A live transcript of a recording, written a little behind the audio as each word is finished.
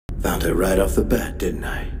Found it right off the bat, didn't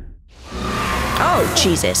I? Oh,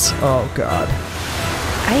 Jesus. Oh, God.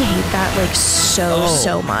 I hate that, like,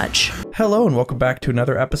 so much. Hello, and welcome back to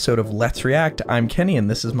another episode of Let's React. I'm Kenny, and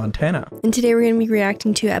this is Montana. And today we're going to be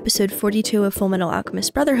reacting to episode 42 of Fullmetal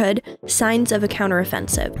Alchemist Brotherhood, Signs of a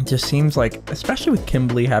Counteroffensive. It just seems like, especially with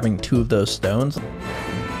Kimberly having 2 of those stones,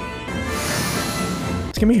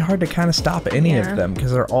 it's gonna be hard to kind of stop any of them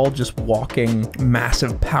because they're all just walking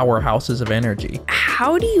massive powerhouses of energy.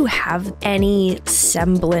 How do you have any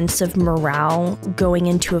semblance of morale going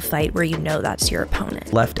into a fight where you know that's your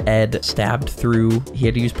opponent? Left Ed stabbed through. He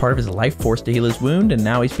had to use part of his life force to heal his wound, and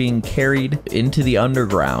now he's being carried into the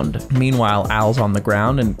underground. Meanwhile, Al's on the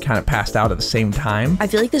ground and kind of passed out at the same time. I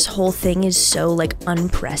feel like this whole thing is so, like,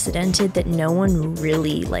 unprecedented that no one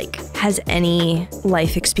really, like, has any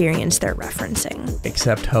life experience they're referencing.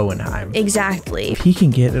 Except Hohenheim. Exactly. If he can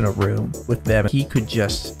get in a room with them, he could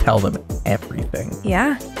just tell them everything.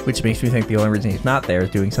 Yeah. Which makes me think the only reason he's not there is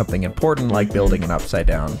doing something important like building an upside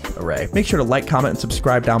down array. Make sure to like, comment, and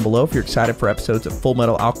subscribe down below if you're excited for episodes of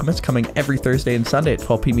Fullmetal Alchemist coming every Thursday and Sunday at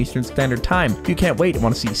 12 p.m. Eastern Standard Time. If you can't wait and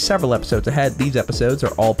want to see several episodes ahead, these episodes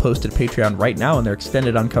are all posted to Patreon right now in their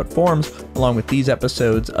extended uncut forms, along with these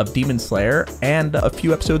episodes of Demon Slayer and a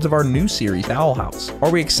few episodes of our new series, Owl House. Are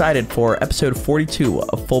we excited for episode 42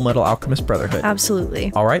 of Fullmetal Alchemist Brotherhood?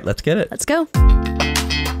 Absolutely. All right, let's get it. Let's go.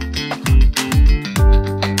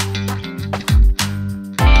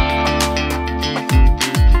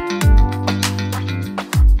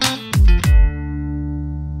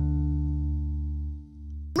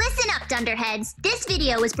 Dunderheads, this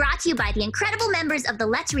video was brought to you by the incredible members of the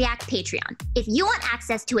Let's React Patreon. If you want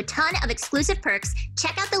access to a ton of exclusive perks,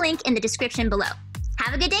 check out the link in the description below.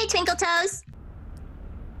 Have a good day, Twinkle Toes!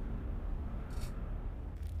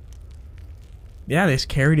 Yeah, they just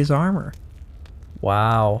carried his armor.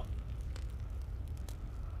 Wow.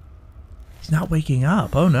 He's not waking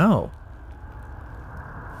up. Oh no.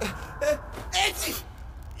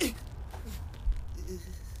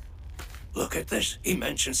 Look at this. He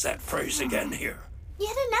mentions that phrase again here.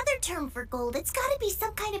 Yet another term for gold. It's gotta be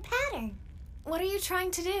some kind of pattern. What are you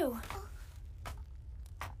trying to do?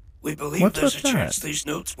 We believe What's there's a with that? chance these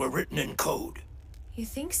notes were written in code. You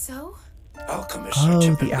think so? Alchemists Oh, are the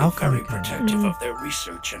typically very alchemy. protective of their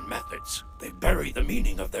research and methods. They bury the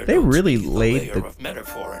meaning of their They notes really beneath a laid layer the, of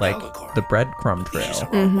metaphor and like, allegory. the breadcrumb trail. These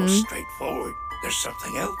are almost straightforward. There's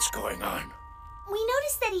something else going on. We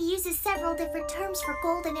noticed that he uses several different terms for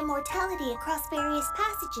gold and immortality across various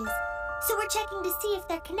passages, so we're checking to see if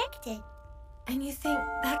they're connected. And you think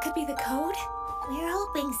that could be the code? We're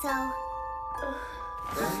hoping so.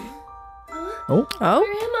 Oh. Oh?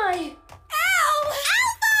 Where am I? Ow! Alpha!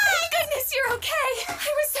 Thank goodness you're okay! I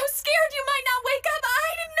was so scared you might not wake up.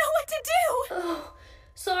 I didn't know what to do! Oh,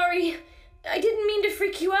 sorry. I didn't mean to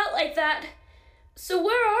freak you out like that. So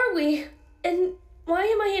where are we? And why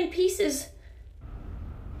am I in pieces?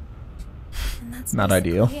 And that's Not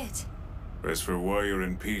ideal. basically it. As for why you're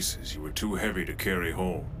in pieces, you were too heavy to carry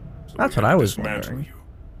home. So That's we what had I to was dismantle wondering. you.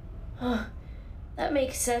 Huh. That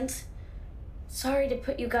makes sense. Sorry to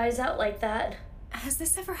put you guys out like that. Has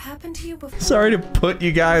this ever happened to you before? Sorry to put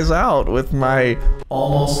you guys out with my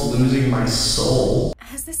almost losing my soul.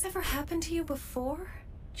 Has this ever happened to you before?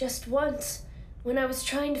 Just once, when I was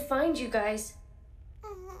trying to find you guys.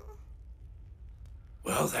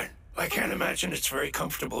 Well then, I can't imagine it's very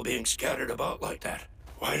comfortable being scattered about like that.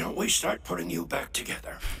 Why don't we start putting you back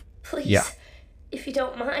together? Please, Yeah. if you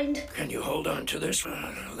don't mind. Can you hold on to this?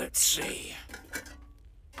 Let's see.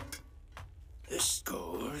 This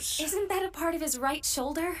goes... Isn't that a part of his right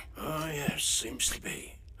shoulder? Oh yes, seems to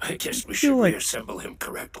be. I guess we feel should like- reassemble him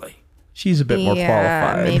correctly. She's a bit more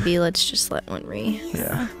qualified. Maybe let's just let Winry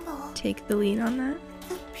Yeah. take the lead on that.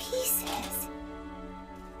 The pieces.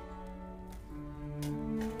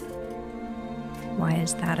 Why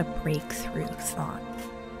is that a breakthrough thought?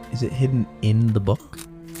 Is it hidden in the book?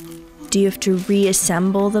 Do you have to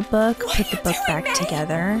reassemble the book, put the book back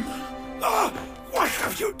together? Ah, what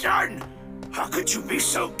have you done? How could you be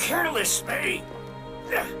so careless, May?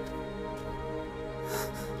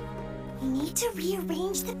 We need to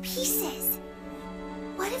rearrange the pieces.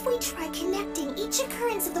 What if we try connecting each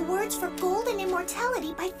occurrence of the words for gold and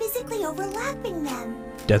immortality by physically overlapping them?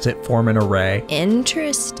 Does it form an array?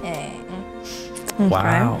 Interesting. Okay.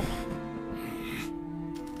 Wow.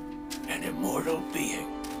 An immortal being.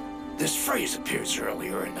 This phrase appears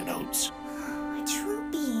earlier in the notes. A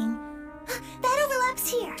true being. That overlaps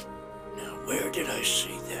here. Now, where did I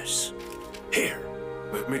see this? Here.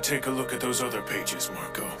 Let me take a look at those other pages,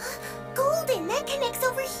 Marco. Golden, that connects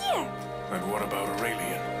over here. And what about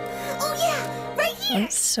Aurelian? Oh yeah, right here.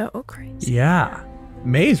 That's so crazy. Yeah.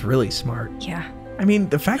 May's really smart. Yeah. I mean,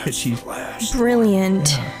 the fact that she's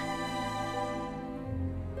brilliant.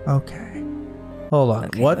 Okay. Hold on.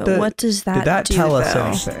 Okay, what does that did that do, tell us though?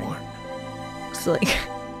 anything? It's like,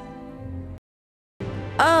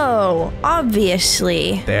 oh,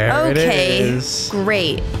 obviously. There it okay, is.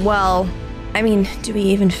 Great. Well, I mean, do we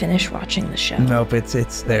even finish watching the show? Nope.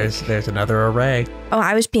 There's another array. Oh,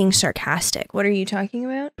 I was being sarcastic. What are you talking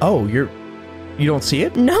about? Oh, you don't see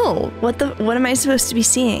it? No. What am I supposed to be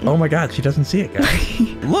seeing? Oh my God, she doesn't see it, guys.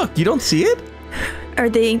 Look, you don't see it? Are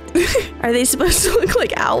they supposed to look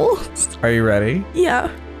like owls? Are you ready? Yeah.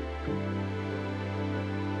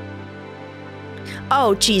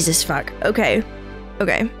 Oh, Jesus fuck. Okay.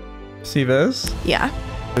 Okay. See this? Yeah.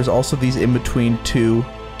 There's also these in between 2,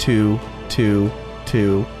 2, 2,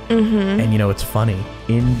 2. And you know, it's funny.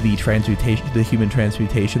 In the human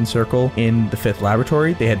transmutation circle in the 5th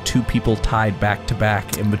laboratory, they had 2 people tied back to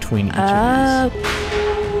back in between each of these.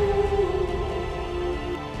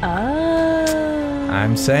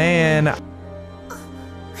 I'm saying. I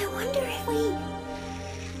wonder if we...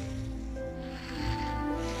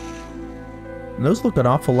 Those look an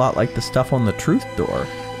awful lot like the stuff on the truth door.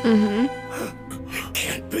 It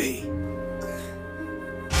can't be.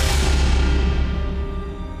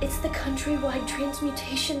 It's the countrywide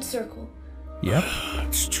transmutation circle. Yep.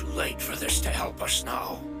 It's too late for this to help us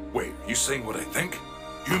now. Wait, you saying what I think?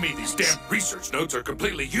 You mean these damn research notes are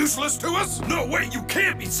completely useless to us? No, wait, you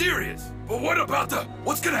can't be serious. But what about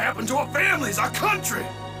what's gonna happen to our families, our country?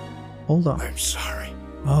 Hold on. I'm sorry.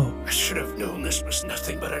 Oh. I should have known this was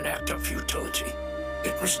nothing but an act of futility.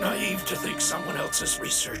 It was naive to think someone else's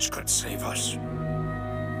research could save us.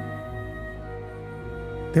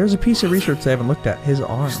 There's a piece of research they haven't looked at. His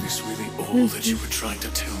arm. Is this really all that you were trying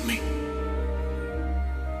to tell me?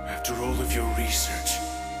 After all of your research,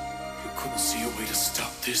 you couldn't see a way to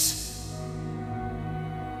stop this?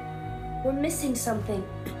 We're missing something.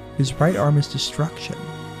 His right arm is destruction.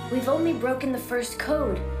 We've only broken the first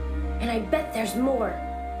code, and I bet there's more.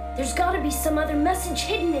 There's gotta be some other message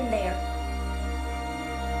hidden in there.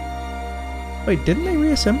 Wait, didn't they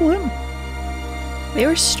reassemble him? They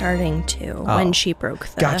were starting to when she broke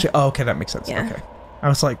the... Gotcha. Oh, okay, that makes sense. Yeah. Okay. I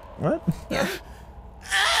was like, what? Yeah.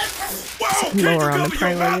 Whoa, Lower on the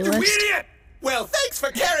priority list. Idiot! Well, thanks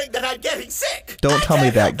for caring that I'm getting sick. Don't tell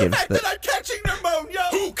me that gives the fact that I'm catching pneumonia.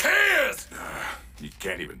 Who cares? You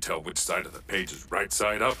can't even tell which side of the page is right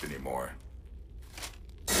side up anymore.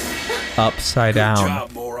 Upside Good down.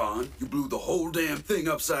 job, moron. You blew the whole damn thing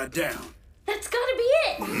upside down. That's gotta be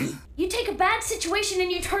it! You take a bad situation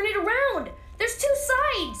and you turn it around. There's 2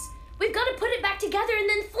 sides. We've gotta put it back together and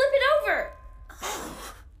then flip it over.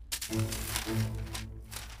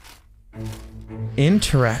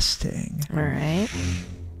 Interesting. All right.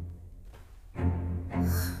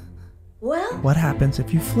 Well, What happens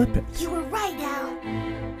if you flip it? You were right, Al.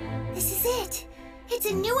 This is it. It's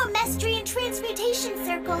a new Amestrian transmutation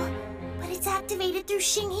circle, but it's activated through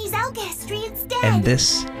Xinghe's alchemy instead. And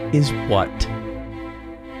this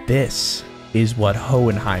is what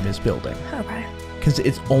Hohenheim is building. Okay. Because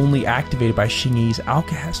it's only activated by Xingyi's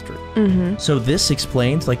alchemy. So this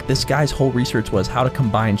explains, like, this guy's whole research was how to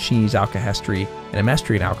combine Xingyi's alchemy and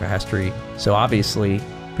Amestrian alchemy. So obviously,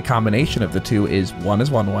 the combination of the two is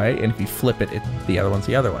one way, and if you flip it, the other one's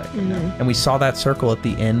the other way. And we saw that circle at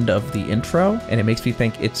the end of the intro, and it makes me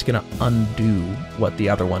think it's gonna undo what the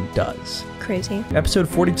other one does. Crazy. Episode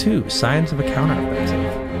 42, Signs of a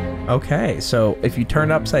Counteroffensive. Okay, so if you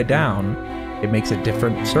turn it upside down, it makes a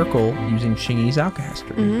different circle using Xingyi's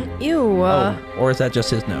alchemy. Ew. Oh, or is that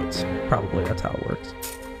just his notes? Probably that's how it works.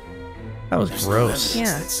 That was gross.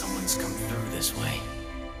 Yeah. That someone's come through this way.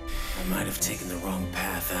 I might have taken the wrong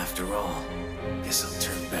path after all. Guess I'll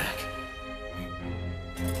turn back.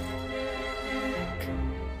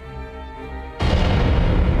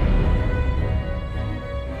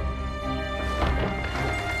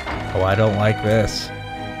 Oh, I don't like this.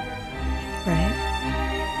 Right.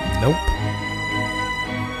 Nope.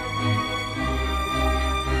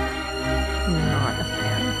 Not a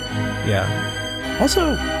fan. Yeah.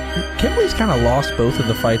 Also, Kimberly's kind of lost both of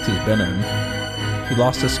the fights he's been in. He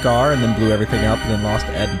lost a Scar and then blew everything up, and then lost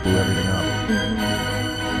Ed and blew everything up.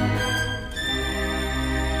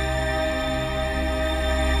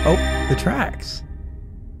 Oh, the tracks.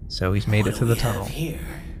 So he's made it to the tunnel. Here?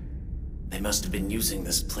 They must have been using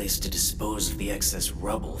this place to dispose of the excess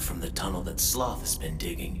rubble from the tunnel that Sloth has been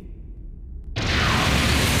digging.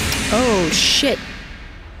 Oh, shit.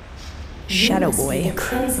 Shadow Boy. The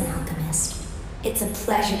Crimson Alchemist. It's a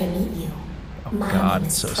pleasure to meet you. Oh My god, name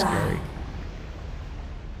it's is so Pride. scary.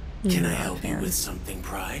 Can I help you with something,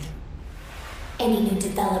 Pride? Any new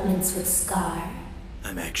developments with Scar?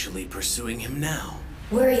 I'm actually pursuing him now.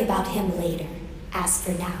 Worry about him later. As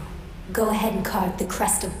for now, go ahead and carve the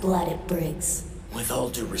crest of blood at Briggs. With all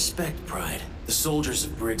due respect, Pride, the soldiers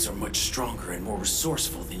of Briggs are much stronger and more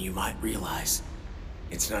resourceful than you might realize.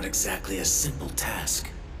 It's not exactly a simple task.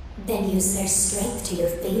 Then use their strength to your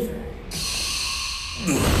favor.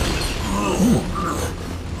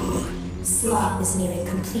 Sloth is nearing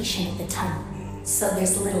completion of the tunnel, so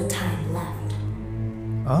there's little time left.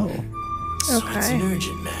 Oh. So it's an Okay.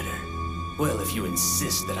 urgent matter. Well, if you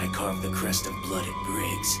insist that I carve the crest of blood at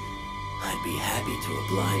Briggs, I'd be happy to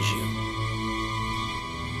oblige you.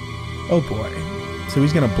 Oh boy. So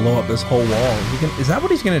he's gonna blow up this whole wall. Is that what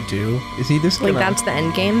he's gonna do? Is he just Like gonna... that's the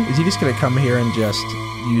end game? Is he just gonna come here and just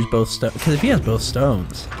use both stones? Because if he has both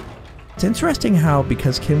stones... It's interesting how,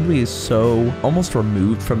 because Kimberly is so almost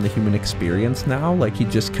removed from the human experience now, like he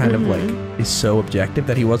just kind of like is so objective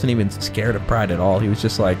that he wasn't even scared of Pride at all. He was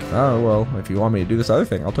just like, oh, well, if you want me to do this other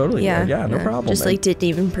thing, I'll totally do it. Yeah, no problem. Just like didn't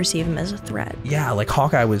even perceive him as a threat. Yeah, like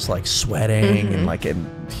Hawkeye was like sweating and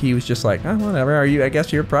he was just like, oh, whatever, are you? I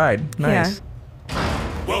guess you're Pride. Nice.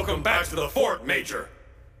 Welcome back to the fort, Major.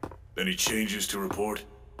 Any changes to report?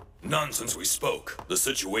 None since we spoke. The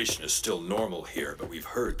situation is still normal here, but we've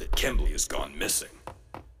heard that Kimberly has gone missing.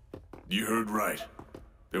 You heard right.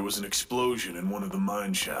 There was an explosion in one of the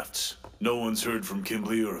mine shafts. No one's heard from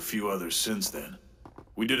Kimberly or a few others since then.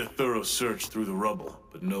 We did a thorough search through the rubble,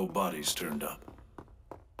 but no bodies turned up.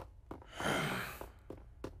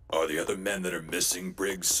 Are the other men that are missing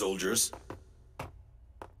Briggs soldiers?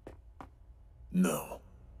 No.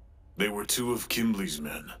 They were two of Kimberly's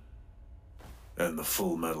men. And the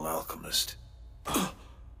Fullmetal Alchemist.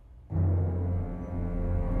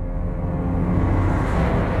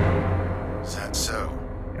 Is that so?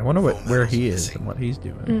 I wonder where he is and what he's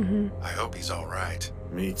doing. I hope he's all right.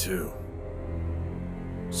 Me too.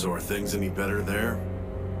 So are things any better there?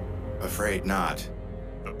 Afraid not.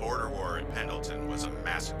 The border war at Pendleton was a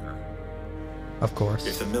massacre. Of course.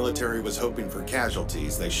 If the military was hoping for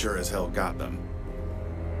casualties, they sure as hell got them.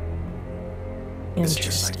 It's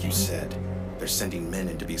just like you said. They're sending men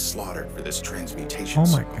in to be slaughtered for this transmutation.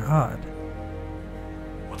 Oh my god.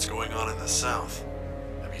 What's going on in the south?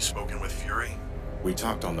 Have you spoken with Fury? We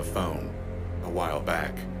talked on the phone a while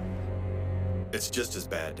back. It's just as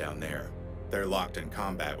bad down there. They're locked in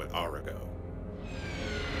combat with Arago.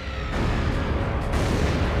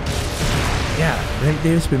 Yeah, they've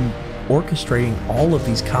just been orchestrating all of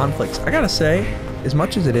these conflicts. I gotta say, as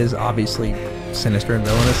much as it is obviously sinister and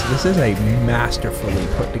villainous, this is a masterfully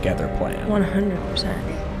put together plan. 100%.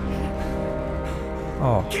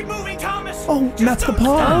 Oh. Keep moving, Thomas! Oh, Just that's the don't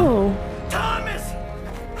pawn! stop. Oh. Thomas!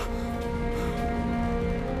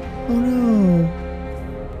 Oh no.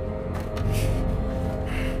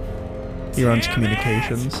 He runs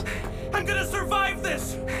communications. I'm gonna survive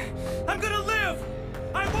this! I'm gonna live!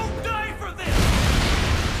 I won't die for this!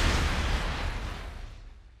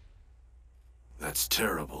 That's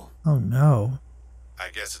terrible. Oh no. I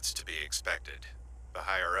guess it's to be expected. The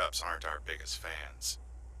higher-ups aren't our biggest fans.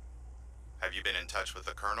 Have you been in touch with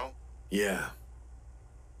the Colonel? Yeah.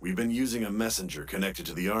 We've been using a messenger connected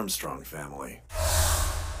to the Armstrong family.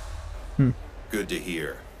 Good to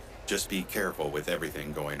hear. Just be careful with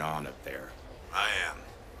everything going on up there. I am.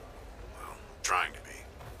 Well, trying to be.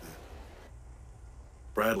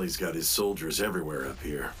 Bradley's got his soldiers everywhere up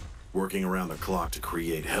here, working around the clock to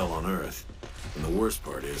create hell on Earth. And the worst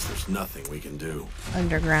part is there's nothing we can do.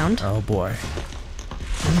 Underground. Oh boy.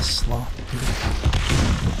 What a sloth, dude.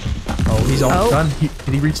 Oh, he's almost done.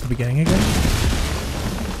 Did he reach the beginning again?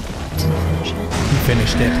 He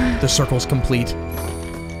finished it. The circle's complete.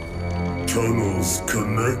 Tunnels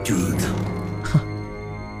connected.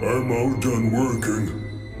 I'm all done working.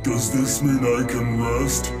 Does this mean I can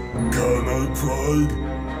rest? Can I, Pride?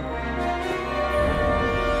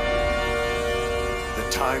 The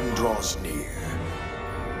time draws near.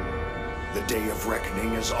 The day of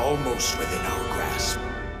reckoning is almost within our grasp.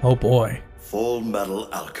 Oh boy. Fullmetal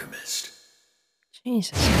Alchemist.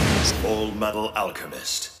 Jesus. Fullmetal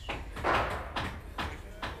Alchemist.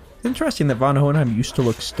 It's interesting that Von Hohenheim used to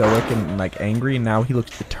look stoic and like angry, and now he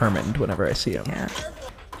looks determined whenever I see him. Yeah.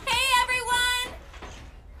 Hey everyone!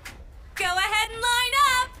 Go ahead and line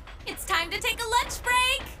up! It's time to take a lunch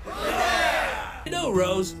break! You know,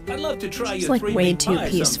 Rose, I'd love to try It's your like 3 way meat too pie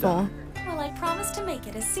peaceful. Well, I promise to make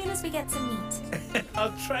it as soon as we get some meat.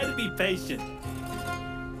 I'll try to be patient.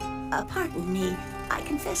 Pardon me. I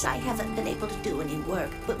confess I haven't been able to do any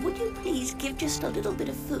work, but would you please give just a little bit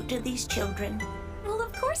of food to these children? Well,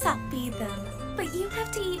 of course I'll feed them. But you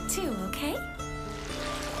have to eat too, okay?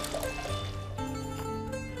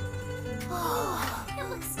 Oh, it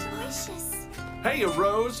looks delicious. Hey,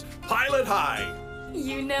 Rose, pilot high.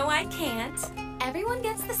 You know I can't. Everyone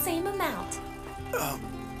gets the same amount.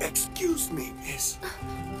 Excuse me, miss.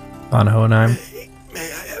 On Hohenheim.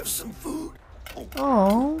 May I have some food?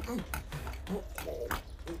 Oh.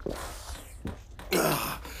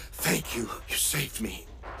 Thank you. You saved me.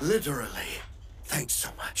 Literally. Thanks so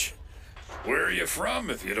much. Where are you from,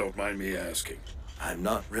 if you don't mind me asking? I'm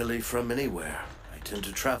not really from anywhere. I tend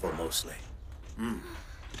to travel mostly.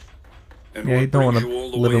 And Yeah, you don't want to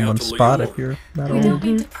live in one spot if you're that We old. don't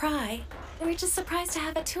mean to pry. We're just surprised to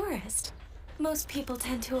have a tourist. Most people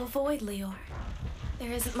tend to avoid Liore.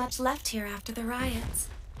 There isn't much left here after the riots.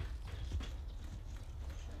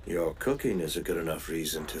 Your cooking is a good enough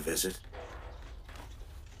reason to visit.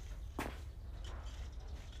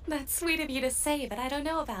 That's sweet of you to say, but I don't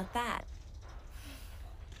know about that.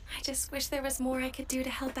 I just wish there was more I could do to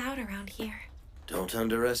help out around here. Don't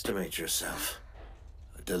underestimate yourself.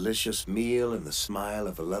 A delicious meal and the smile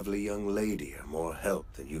of a lovely young lady are more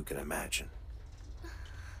help than you can imagine.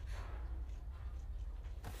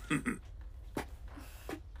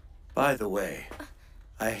 By the way,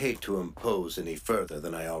 I hate to impose any further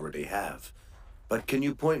than I already have, but can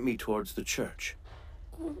you point me towards the church?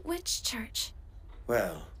 Which church?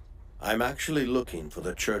 Well, I'm actually looking for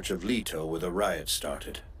the Church of Leto where the riot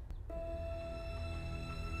started.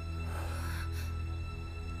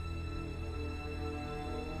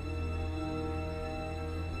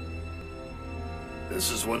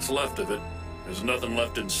 This is what's left of it. There's nothing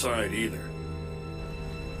left inside either.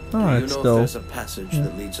 Oh, Do you it's know still. if there's a passage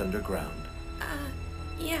that leads underground?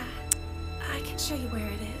 Yeah. I can show you where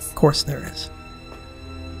it is. Of course there is.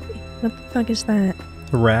 What the fuck is that?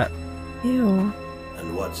 The rat. Ew.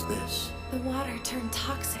 And what's this? The water turned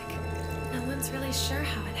toxic. No one's really sure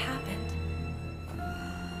how it happened.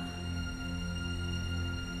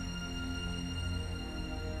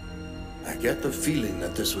 I get the feeling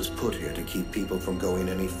that this was put here to keep people from going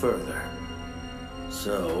any further.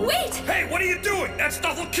 So... Wait! Hey, what are you doing? That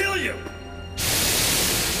stuff will kill you!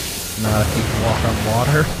 Not if you can walk on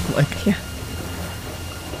water. Like, yeah.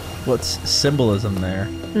 What's symbolism there?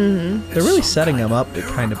 Mm-hmm. They're really setting him up to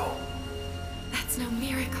kind of. That's no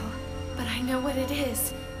miracle, but I know what it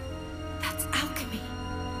is. That's alchemy.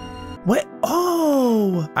 What?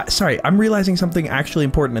 Oh! Sorry, I'm realizing something actually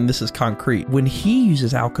important, and this is concrete. When he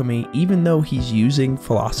uses alchemy, even though he's using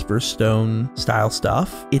Philosopher's Stone style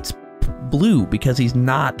stuff, it's blue because he's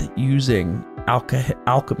not using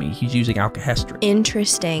alchemy. He's using alkahestry.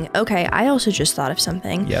 Interesting. Okay, I also just thought of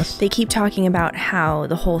something. Yes. They keep talking about how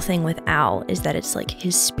the whole thing with Al is that it's like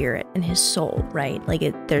his spirit and his soul, right? Like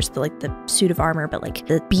there's the suit of armor, but like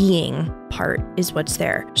the being part is what's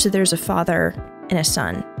there. So there's a father and a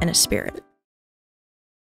son and a spirit.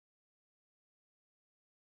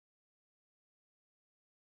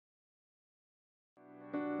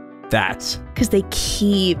 That's because they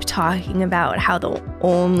keep talking about how the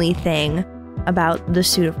only thing about the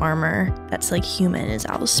suit of armor that's like human is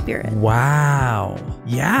Al's spirit. wow.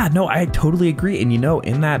 Yeah, no, I totally agree. And you know,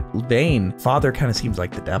 in that vein, Father kind of seems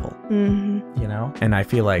like the devil. Mm-hmm. You know, and I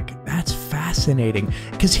feel like that's fascinating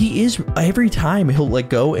because he is every time he'll like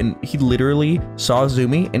go and he literally saw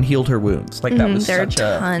Zumi and healed her wounds. Like that was there such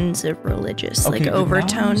are tons of religious like but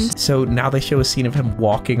overtones. So now they show a scene of him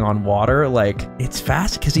walking on water. Like it's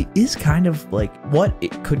fast because he is kind of like, what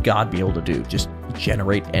could God be able to do? Just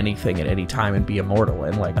generate anything at any time and be immortal,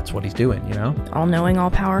 and like that's what he's doing, you know? All-knowing,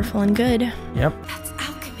 all-powerful, and good. Yep. That's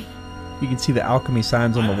alchemy. You can see the alchemy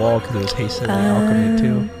signs on the wall because it was hasted by alchemy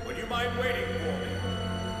too. Would you mind waiting for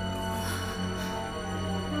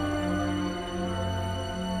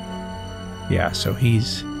me? Yeah, so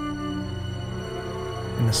he's...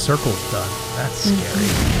 And the circle's done. That's scary.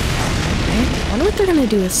 I wonder what they're gonna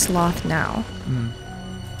do with Sloth now.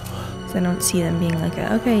 I don't see them being like,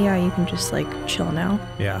 okay, yeah, you can just like chill now.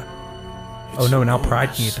 Yeah. Oh no, now Pride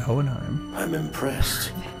can get to Hohenheim. I'm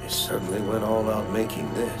impressed. They certainly went all out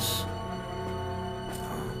making this.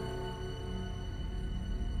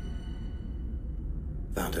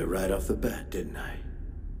 Found it right off the bat, didn't I?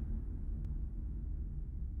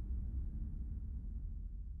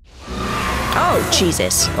 Oh,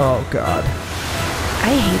 Jesus. Oh, God.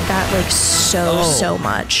 I hate that like so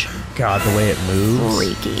much. God, the way it moves.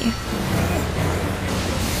 Freaky.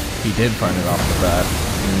 He did find it off the bat.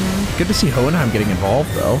 Good to see Hohenheim getting involved,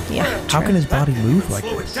 though. Yeah. How true. can his body move like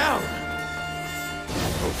Slow it this? down.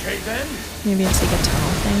 Okay then. Maybe it's like a tunnel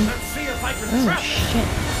thing. Let's see if I can Oh, trap shit.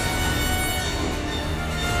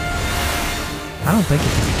 I don't think it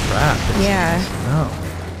can be trapped. Yeah. No.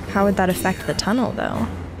 How would that affect the tunnel, though?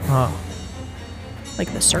 Huh.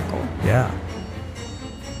 Like the circle. Yeah.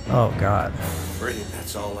 Oh, God. Afraid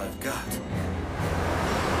that's all I've got.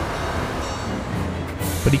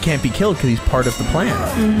 But he can't be killed because he's part of the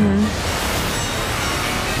plan.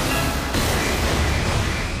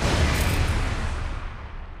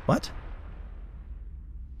 What?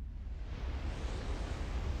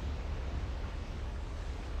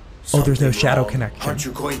 Oh, there's no shadow connection. Aren't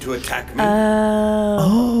you going to attack me?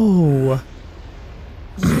 Oh.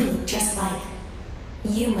 You, just like...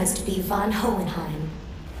 You must be von Hohenheim.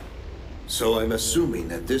 So I'm assuming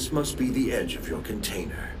that this must be the edge of your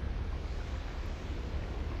container.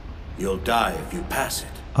 You'll die if you pass it.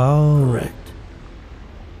 Oh. Correct.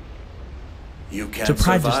 You can't So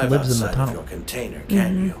Pride just survive lives in the outside of tunnel. your container,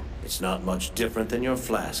 can you? It's not much different than your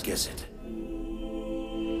flask, is it?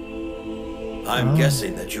 I'm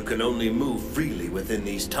guessing that you can only move freely within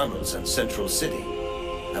these tunnels and Central City.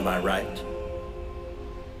 Am I right?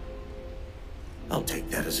 I'll take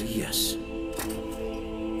that as a yes.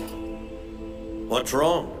 What's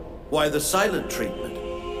wrong? Why the silent treatment?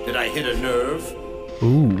 Did I hit a nerve?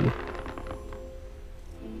 Ooh.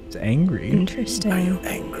 It's angry. Interesting. Are you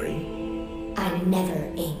angry? I'm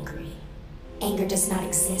never angry. Anger does not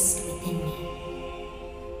exist within me.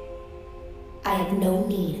 I have no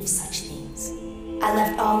need of such things. I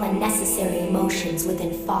left all unnecessary emotions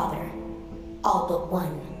within Father. All but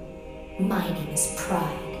one. My name is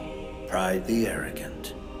Pride. Pride the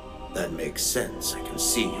arrogant. That makes sense. I can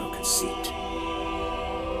see your conceit.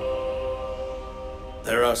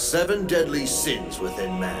 There are 7 deadly sins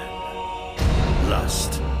within man.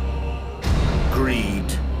 Lust.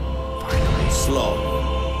 Greed. Sloth.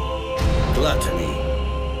 Gluttony.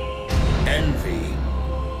 Envy.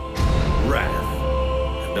 Wrath.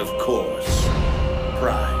 And of course,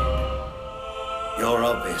 pride. You're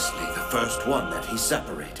obviously the first one that he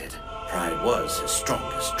separated. Pride was his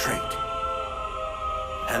strongest trait.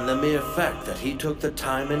 And the mere fact that he took the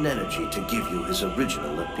time and energy to give you his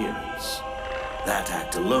original appearance. That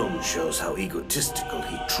act alone shows how egotistical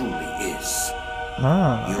he truly is.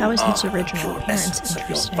 Ah. That was his original appearance.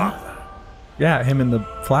 Interesting. Yeah, him in the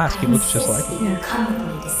flask, he looks just like him. Come with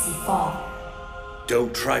me to see Father.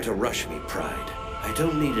 Don't try to rush me, Pride. I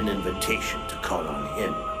don't need an invitation to call on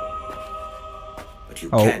him. But you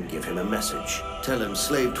can give him a message. Tell him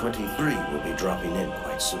Slave 23 will be dropping in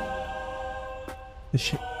quite soon.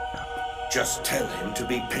 Just tell him to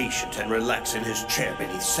be patient and relax in his chair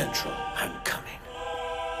beneath Central. I'm coming.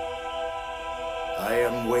 I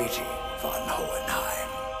am waiting, von Hohenheim.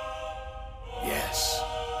 Yes,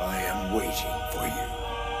 I am waiting for you.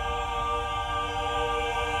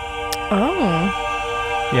 Oh.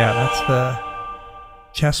 Yeah, that's the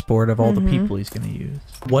chessboard of all the people he's going to use.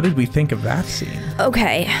 What did we think of that scene?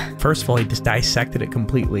 Okay. First of all, he just dissected it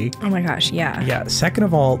completely. Oh my gosh, yeah. Yeah. Second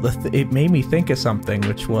of all, it made me think of something,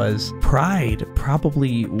 which was Pride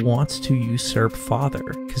probably wants to usurp Father.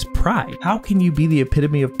 Because Pride, how can you be the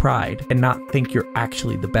epitome of pride and not think you're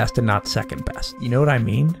actually the best and not second best? You know what I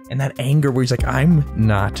mean? And that anger where he's like, I'm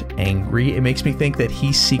not angry. It makes me think that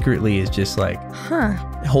he secretly is just like,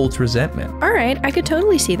 holds resentment. All right, I could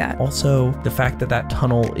totally see that. Also, the fact that that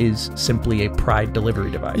tunnel is simply a Pride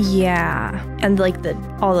delivery device. Yeah, and like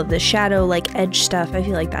all of the shadow, like edge stuff, I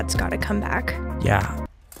feel like that's got to come back. Yeah.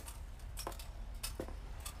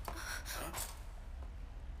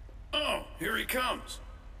 Oh, here he comes.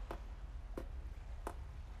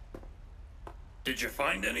 Did you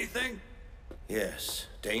find anything? Yes,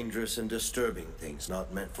 dangerous and disturbing things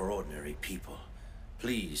not meant for ordinary people.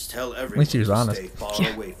 Please tell everyone least he was to honest. stay far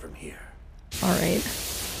away from here. All right.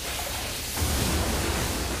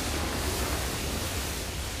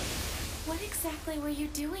 What exactly were you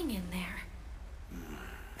doing in there?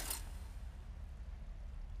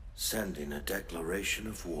 Sending a declaration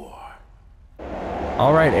of war.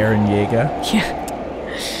 All right, Eren Yeager. Yeah.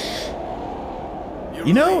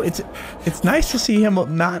 You know, it's nice to see him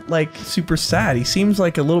not like super sad. He seems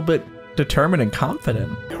like a little bit determined and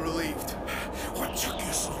confident. You're relieved. What took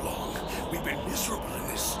you so long? We've been miserable in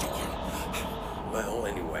this storm. Well,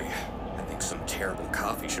 anyway, I think some terrible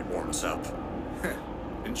coffee should warm us up.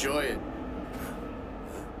 Enjoy it.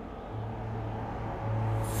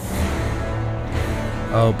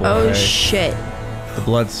 Oh boy. Oh shit. The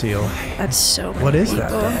blood seal. That's so many What is people.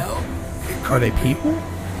 that? Are they people?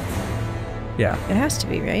 Yeah. It has to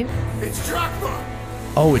be, right? It's Drachma!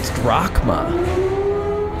 Oh, it's Drachma.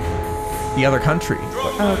 The other country.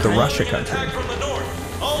 Okay. The Russia country.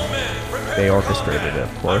 They orchestrated it,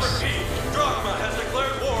 of course.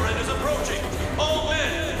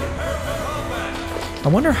 I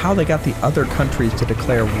wonder how they got the other countries to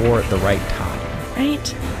declare war at the right time. Right?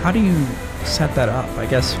 How do you set that up? I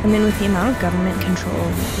guess. I mean, with the amount of government control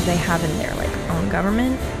they have in their like own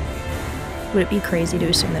government, Would it be crazy to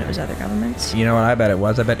assume that it was other governments? You know what I bet it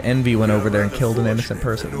was? I bet Envy went over there and killed an innocent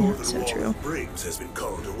person. Yeah, that's so true. Briggs has been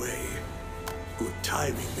called away. Good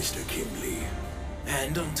timing, Mr. Kimberly.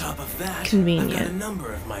 And on top of that, Convenient. I've got a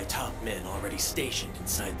number of my top men already stationed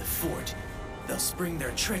inside the fort. They'll spring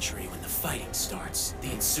their treachery when the fighting starts. The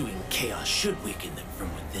ensuing chaos should weaken them from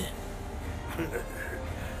within.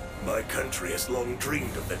 My country has long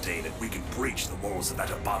dreamed of the day that we could breach the walls of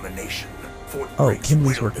that abomination. Fort Oh, Briggs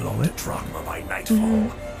Kimberly's will working belong on to it. Drachma by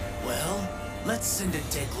nightfall. Well, let's send a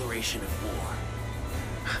declaration of war.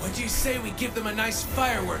 What do you say we give them a nice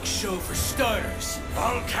fireworks show for starters?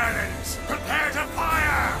 All cannons, prepare to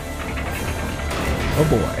fire! Oh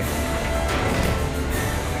boy.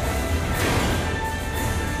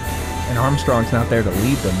 And Armstrong's not there to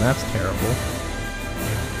lead them. That's terrible.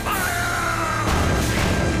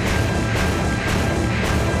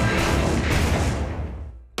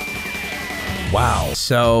 Wow.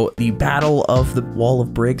 So the Battle of the Wall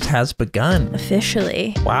of Briggs has begun.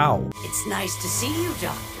 Officially. Wow. It's nice to see you,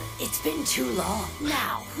 Doctor. It's been too long.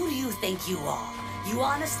 Now, who do you think you are? You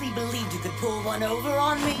honestly believed you could pull one over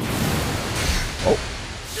on me? Oh.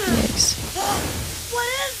 Yikes.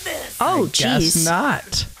 What is this? Oh, Guess jeez.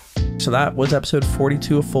 not. So that was episode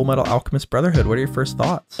 42 of Fullmetal Alchemist Brotherhood. What are your first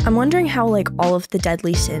thoughts? I'm wondering how like all of the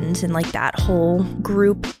deadly sins and like that whole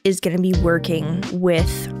group is going to be working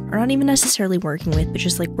with, or not even necessarily working with, but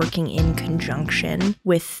just like working in conjunction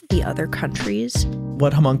with the other countries.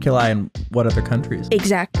 What homunculi and what other countries?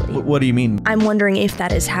 Exactly. What do you mean? I'm wondering if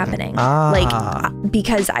that is happening. Ah. Like,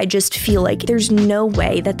 because I just feel like there's no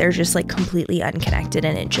way that they're just like completely unconnected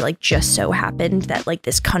and it like just so happened that like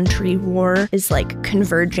this country war is like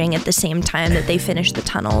converging at the same time that they finish the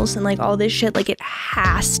tunnels and like all this shit. Like it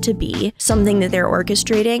has to be something that they're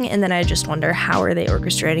orchestrating. And then I just wonder, how are they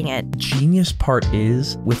orchestrating it? Genius part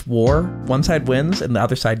is with war, one side wins and the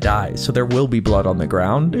other side dies. So there will be blood on the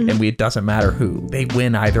ground and it doesn't matter who. They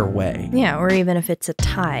win either way. Yeah, or even if it's a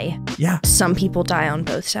tie. Yeah. Some people die on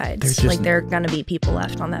both sides. There's just, like there are gonna be people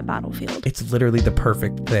left on that battlefield. It's literally the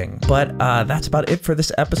perfect thing. But that's about it for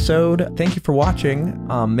this episode. Thank you for watching.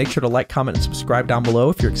 Make sure to like, comment, and subscribe down below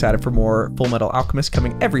if you're excited for more Fullmetal Alchemist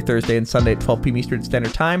coming every Thursday and Sunday at 12 p.m. Eastern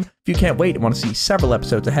Standard Time. If you can't wait and want to see several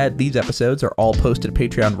episodes ahead, these episodes are all posted to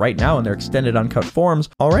Patreon right now in their extended uncut forms.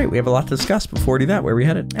 All right, we have a lot to discuss. Before we do that, where are we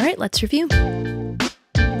headed? All right, let's review.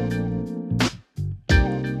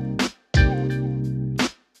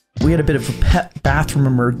 We had a bit of a pet bathroom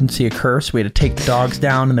emergency occur, so we had to take the dogs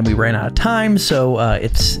down, and then we ran out of time, so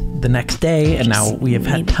it's the next day, and now we have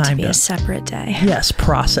had time to be a separate day. Yes,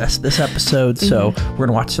 process this episode, so we're going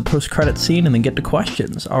to watch the post-credit scene and then get to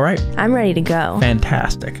questions. All right. I'm ready to go.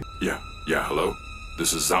 Fantastic. Yeah, hello?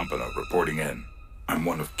 This is Zampano reporting in. I'm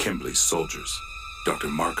one of Kimberly's soldiers. Dr.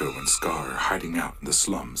 Marco and Scar are hiding out in the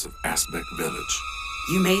slums of Aspect Village.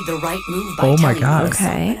 You made the right move by Oh my telling God. me,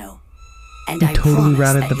 Okay. Zampano. And You I totally promise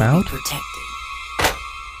ratted that the you'll be bout?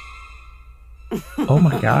 protected. Oh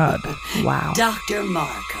my God. Wow. Dr.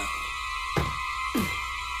 Marco.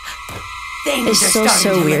 Things It's are still starting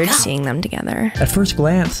so to weird look up. seeing them together. At first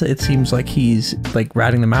glance, it seems like he's like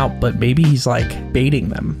ratting them out, but maybe he's like baiting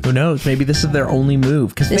them. Who knows? Maybe this is their only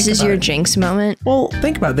move. This is your jinx moment. Well,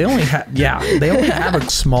 think about it. They only have, they only have a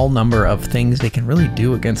small number of things they can really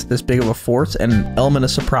do against this big of a force, and element of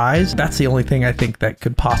surprise. That's the only thing I think that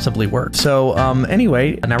could possibly work. So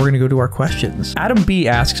anyway, now we're gonna go to our questions. Adam B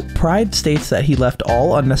asks, Pride states that he left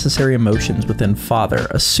all unnecessary emotions within Father.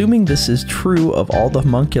 Assuming this is true of all the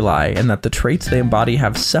homunculi and that the traits they embody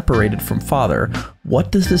have separated from Father,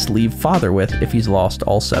 what does this leave Father with if he's lost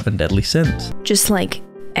all 7 deadly sins? Just like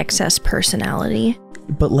excess personality.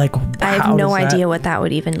 But like, I have no idea what that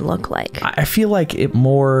would even look like. I feel like it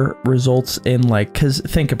more results in like, because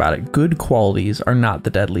think about it, good qualities are not the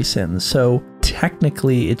deadly sins. So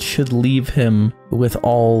technically it should leave him with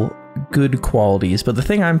all good qualities, but the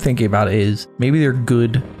thing I'm thinking about is maybe they're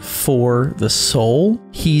good for the soul.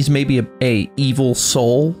 He's maybe a evil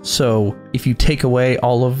soul, so if you take away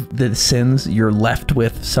all of the sins, you're left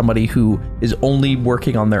with somebody who is only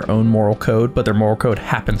working on their own moral code, but their moral code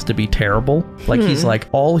happens to be terrible. Like he's like,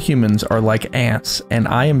 all humans are like ants, and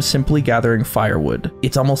I am simply gathering firewood.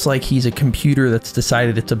 It's almost like he's a computer that's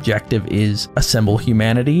decided its objective is assemble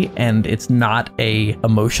humanity, and it's not a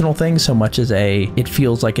emotional thing so much as it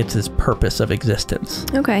feels like it's his purpose of existence.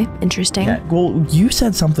 Okay, interesting. Yeah, well, you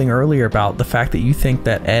said something earlier about the fact that you think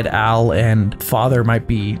that Ed, Al, and Father might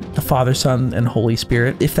be the Father, Son, and Holy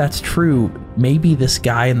Spirit. If that's true, maybe this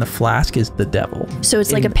guy in the flask is the devil. So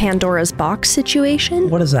it's like a Pandora's box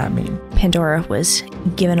situation? What does that mean? Pandora was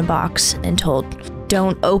given a box and told,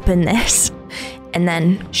 don't open this. and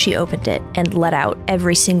then she opened it and let out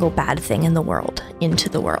every single bad thing in the world into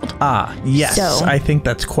the world. Ah, yes. So, I think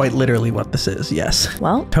that's quite literally what this is. Yes.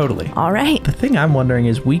 Well, totally. All right. The thing I'm wondering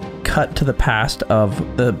is we cut to the past of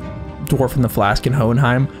the dwarf in the flask in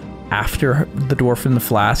Hohenheim after the dwarf in the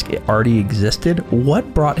flask already existed.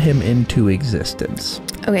 What brought him into existence?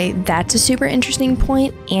 Okay, that's a super interesting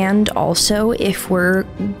point. And also, if we're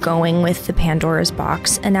going with the Pandora's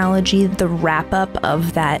box analogy, the wrap up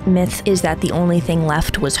of that myth is that the only thing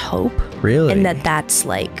left was hope. Really? And that's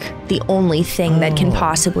like the only thing that can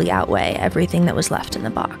possibly outweigh everything that was left in the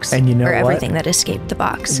box. And you know or what? everything that escaped the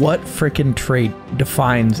box. What freaking trait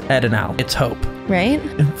defines Ed and Al? It's hope. Right?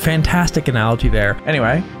 Fantastic analogy there.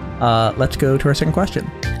 Anyway, let's go to our second question.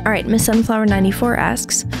 All right, Miss Sunflower 94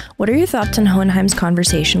 asks, what are your thoughts on Hohenheim's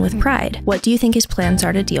conversation with Pride? What do you think his plans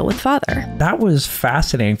are to deal with Father? That was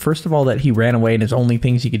fascinating. First of all, that he ran away and his only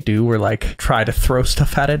things he could do were like try to throw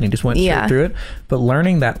stuff at it and he just went straight through it. But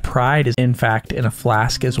learning that Pride is in fact in a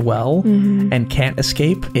flask as well and can't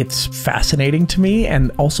escape, it's fascinating to me. And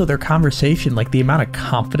also their conversation, like the amount of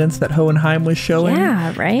confidence that Hohenheim was showing.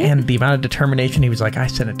 Yeah, right? And the amount of determination. He was like, I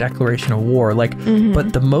sent a declaration of war. Like,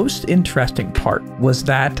 but the most interesting part was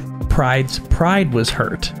that Pride's pride was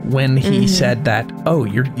hurt when he said that, oh,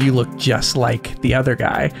 you look just like the other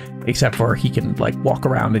guy, except for he can like walk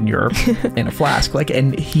around in Europe in a flask. Like,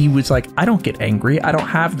 and he was like, I don't get angry. I don't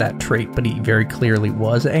have that trait, but he very clearly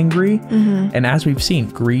was angry. And as we've seen,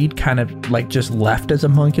 greed kind of like just left as a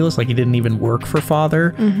homunculus. Like he didn't even work for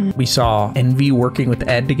Father. We saw Envy working with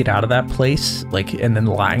Ed to get out of that place, like, and then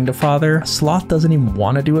lying to Father. Sloth doesn't even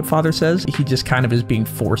want to do what Father says. He just kind of is being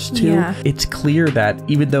forced to. Yeah. It's clear that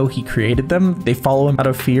even though he created them, they follow him out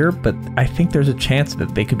of fear, but I think there's a chance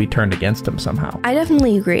that they could be turned against him somehow. I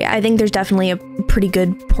definitely agree. I think there's definitely a pretty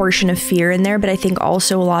good portion of fear in there, but I think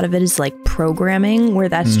also a lot of it is like programming, where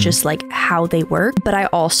that's just like how they work. But I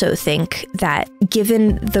also think that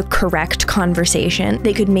given the correct conversation,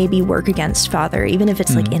 they could maybe work against Father, even if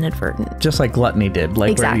it's like inadvertent. Just like Gluttony did,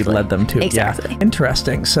 like where he led them to. Exactly. Yeah.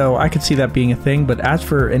 Interesting. So I could see that being a thing, but as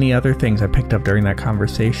for any other things I picked up during that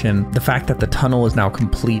conversation, the fact that the tunnel is now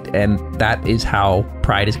complete and that is how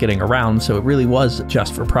Pride is getting around, so it really was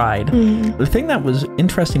just for Pride. The thing that was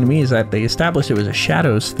interesting to me is that they established it was a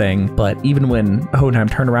shadows thing, but even when Hohenheim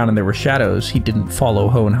turned around and there were shadows, he didn't follow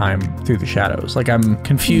Hohenheim through the shadows. Like, I'm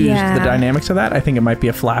confused the dynamics of that. I think it might be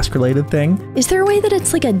a flask related thing. Is there a way that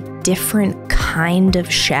it's like a different kind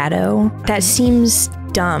of shadow? That seems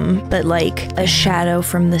dumb, but like a shadow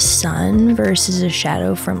from the sun versus a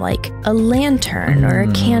shadow from like a lantern or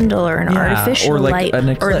a candle or an artificial or like light an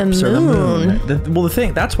eclipse or the moon. Well, the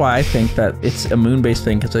thing, that's why I think that it's a moon-based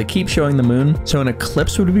thing, because they keep showing the moon. So an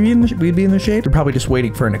eclipse would be in the shade. They're probably just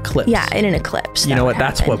waiting for an eclipse. Yeah, in an eclipse. You know what?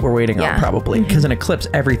 That's what we're waiting on probably, because an eclipse,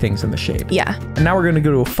 everything's in the shade. Yeah. And now we're going to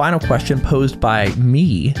go to a final question posed by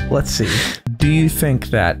me. Let's see. Do you think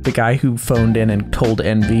that the guy who phoned in and told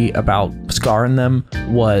Envy about scarring them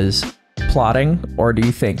was plotting, or do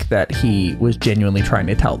you think that he was genuinely trying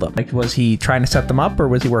to tell them? Like, was he trying to set them up, or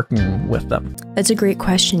was he working with them? That's a great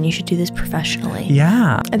question. You should do this professionally.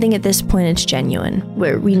 Yeah. I think at this point it's genuine,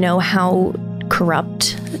 where we know how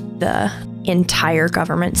corrupt the entire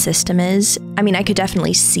government system is. I mean, I could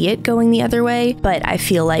definitely see it going the other way, but I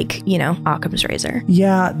feel like, you know, Occam's razor.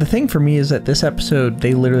 Yeah, the thing for me is that this episode,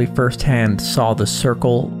 they literally firsthand saw the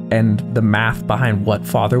circle and the math behind what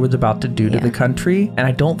Father was about to do to the country. And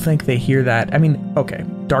I don't think they hear that. I mean, okay,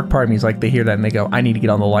 dark part of me is like, they hear that and they go, I need to get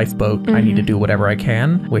on the lifeboat. I need to do whatever I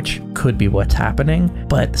can, which could be what's happening.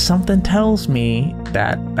 But something tells me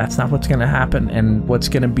that that's not what's going to happen. And what's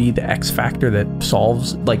going to be the X factor that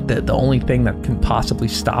solves, like, the only thing that can possibly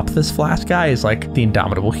stop this flask guy is like the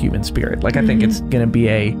indomitable human spirit. Like, I think it's going to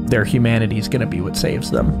be their humanity is going to be what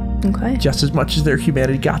saves them. Okay. Just as much as their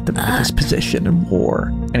humanity got them into this position in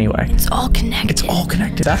war. Anyway. It's all connected. It's all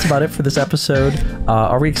connected. That's about it for this episode.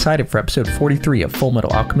 Are we excited for episode 43 of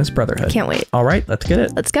Fullmetal Alchemist Brotherhood? Can't wait. All right, let's get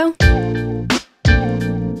it. Let's go.